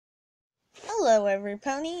Hello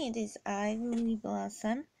everypony, it is I, Lily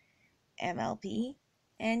Blossom, MLP,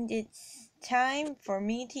 and it's time for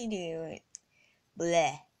me to do it.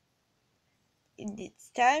 Bleh.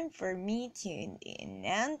 It's time for me to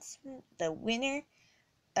announce the winner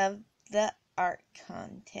of the art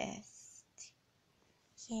contest.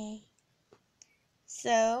 Yay.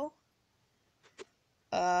 So,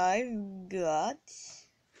 I've got...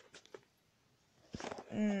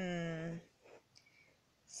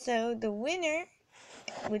 So the winner,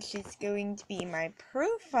 which is going to be my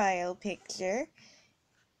profile picture,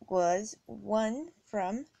 was one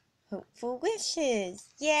from Hopeful Wishes.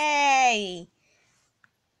 Yay!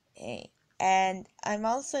 And I'm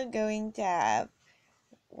also going to have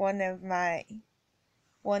one of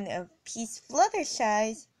Peace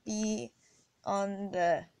Fluttershy's be on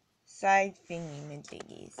the side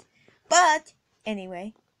thingy-majiggies. But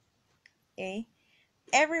anyway,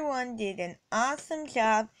 everyone did an awesome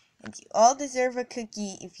job, and you all deserve a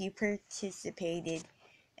cookie if you participated.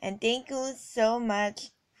 And thank you so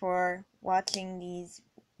much for watching these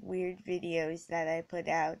weird videos that I put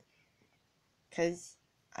out, because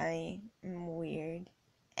I'm weird.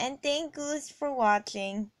 And thank you for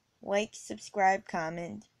watching. Like, subscribe,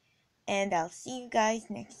 comment, and I'll see you guys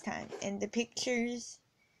next time. And the pictures,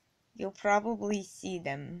 you'll probably see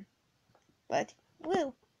them. But,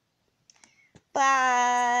 woo!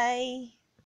 Bye!